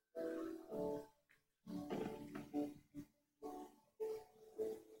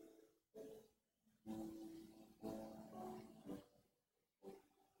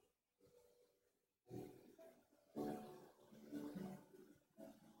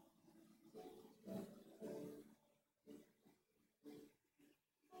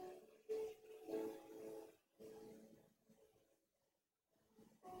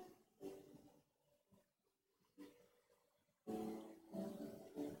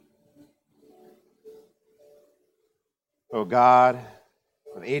O God,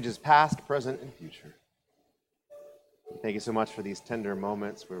 of ages past, present, and future, thank you so much for these tender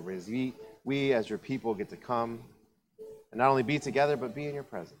moments where we as your people get to come and not only be together, but be in your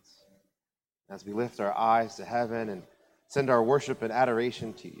presence. As we lift our eyes to heaven and send our worship and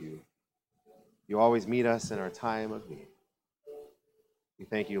adoration to you, you always meet us in our time of need. We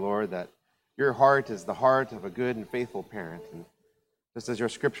thank you, Lord, that your heart is the heart of a good and faithful parent. And just as your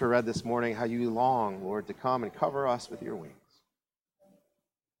scripture read this morning, how you long, Lord, to come and cover us with your wings.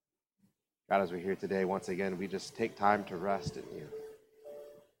 God, as we're here today, once again, we just take time to rest in you.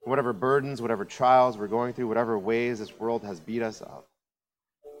 Whatever burdens, whatever trials we're going through, whatever ways this world has beat us up,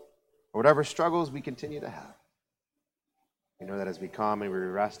 or whatever struggles we continue to have, we know that as we come and we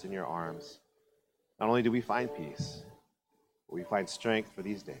rest in your arms, not only do we find peace, but we find strength for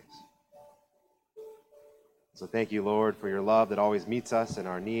these days. So thank you, Lord, for your love that always meets us in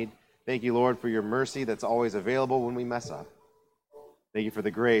our need. Thank you, Lord, for your mercy that's always available when we mess up. Thank you for the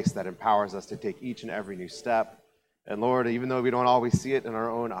grace that empowers us to take each and every new step. And Lord, even though we don't always see it in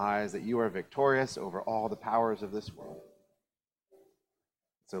our own eyes, that you are victorious over all the powers of this world.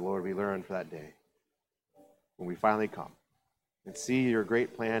 So Lord, we learn for that day when we finally come and see your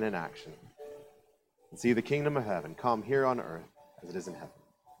great plan in action and see the kingdom of heaven come here on earth as it is in heaven.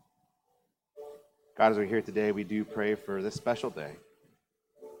 God, as we're here today, we do pray for this special day.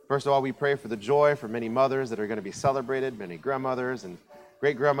 First of all, we pray for the joy for many mothers that are going to be celebrated, many grandmothers and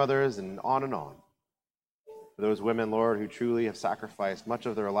great-grandmothers, and on and on. For those women, Lord, who truly have sacrificed much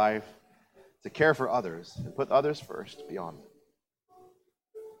of their life to care for others and put others first beyond them.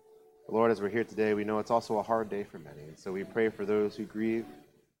 But Lord, as we're here today, we know it's also a hard day for many. And so we pray for those who grieve,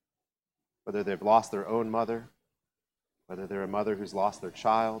 whether they've lost their own mother, whether they're a mother who's lost their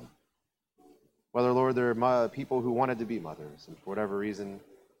child, whether, Lord, they're people who wanted to be mothers, and for whatever reason,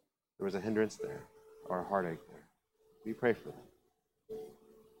 there was a hindrance there or a heartache there. We pray for them.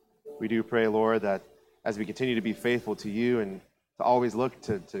 We do pray, Lord, that as we continue to be faithful to you and to always look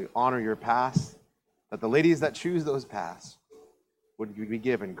to honor your paths, that the ladies that choose those paths would be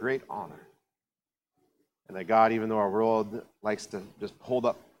given great honor. And that God, even though our world likes to just hold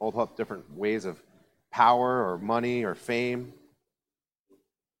up different ways of power or money or fame,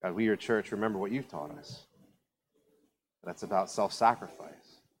 God, we, your church, remember what you've taught us. That's about self-sacrifice.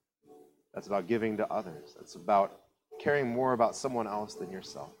 That's about giving to others. That's about caring more about someone else than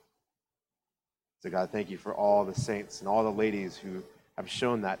yourself. So God, thank you for all the saints and all the ladies who have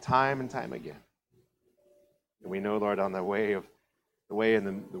shown that time and time again. And we know, Lord, on the way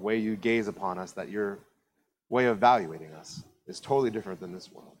you gaze upon us, that your way of evaluating us is totally different than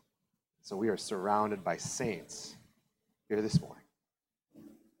this world. So we are surrounded by saints here this morning.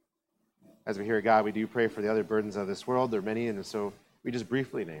 As we hear God, we do pray for the other burdens of this world. There are many, and so we just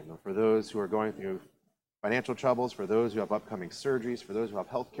briefly name them. For those who are going through financial troubles, for those who have upcoming surgeries, for those who have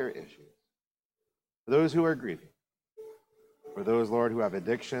healthcare issues, for those who are grieving, for those, Lord, who have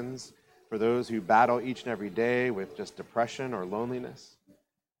addictions, for those who battle each and every day with just depression or loneliness,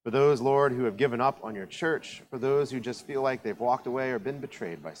 for those, Lord, who have given up on your church, for those who just feel like they've walked away or been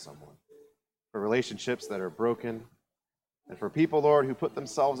betrayed by someone, for relationships that are broken, and for people, Lord, who put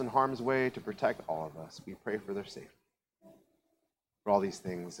themselves in harm's way to protect all of us, we pray for their safety. For all these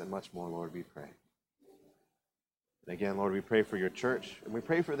things and much more, Lord, we pray. And again, Lord, we pray for your church, and we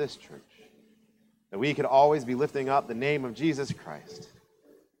pray for this church, that we could always be lifting up the name of Jesus Christ,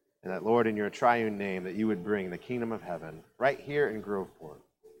 and that, Lord, in your triune name, that you would bring the kingdom of heaven right here in Groveport,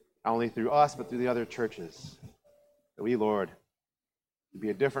 not only through us, but through the other churches, that we, Lord, would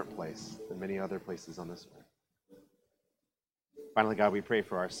be a different place than many other places on this earth. Finally, God, we pray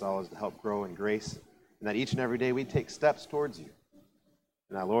for ourselves to help grow in grace, and that each and every day we take steps towards you.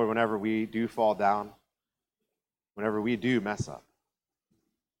 And that, Lord, whenever we do fall down, whenever we do mess up,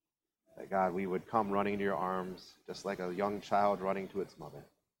 that, God, we would come running to your arms just like a young child running to its mother.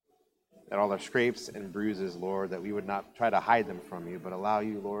 That all our scrapes and bruises, Lord, that we would not try to hide them from you, but allow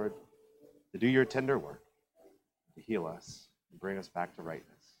you, Lord, to do your tender work, to heal us and bring us back to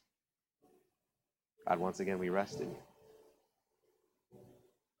rightness. God, once again, we rest in you.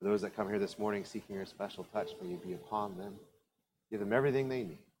 For those that come here this morning seeking your special touch, may you be upon them. Give them everything they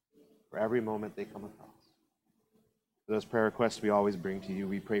need for every moment they come across. For those prayer requests we always bring to you,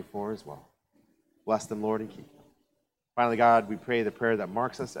 we pray for as well. Bless them, Lord, and keep them. Finally, God, we pray the prayer that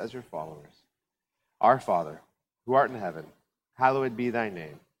marks us as your followers. Our Father, who art in heaven, hallowed be thy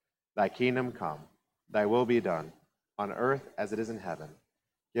name. Thy kingdom come, thy will be done, on earth as it is in heaven.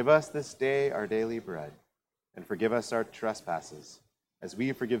 Give us this day our daily bread, and forgive us our trespasses, as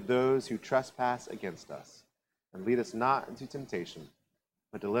we forgive those who trespass against us. And lead us not into temptation,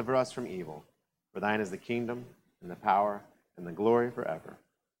 but deliver us from evil. For thine is the kingdom, and the power and the glory forever.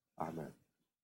 Amen.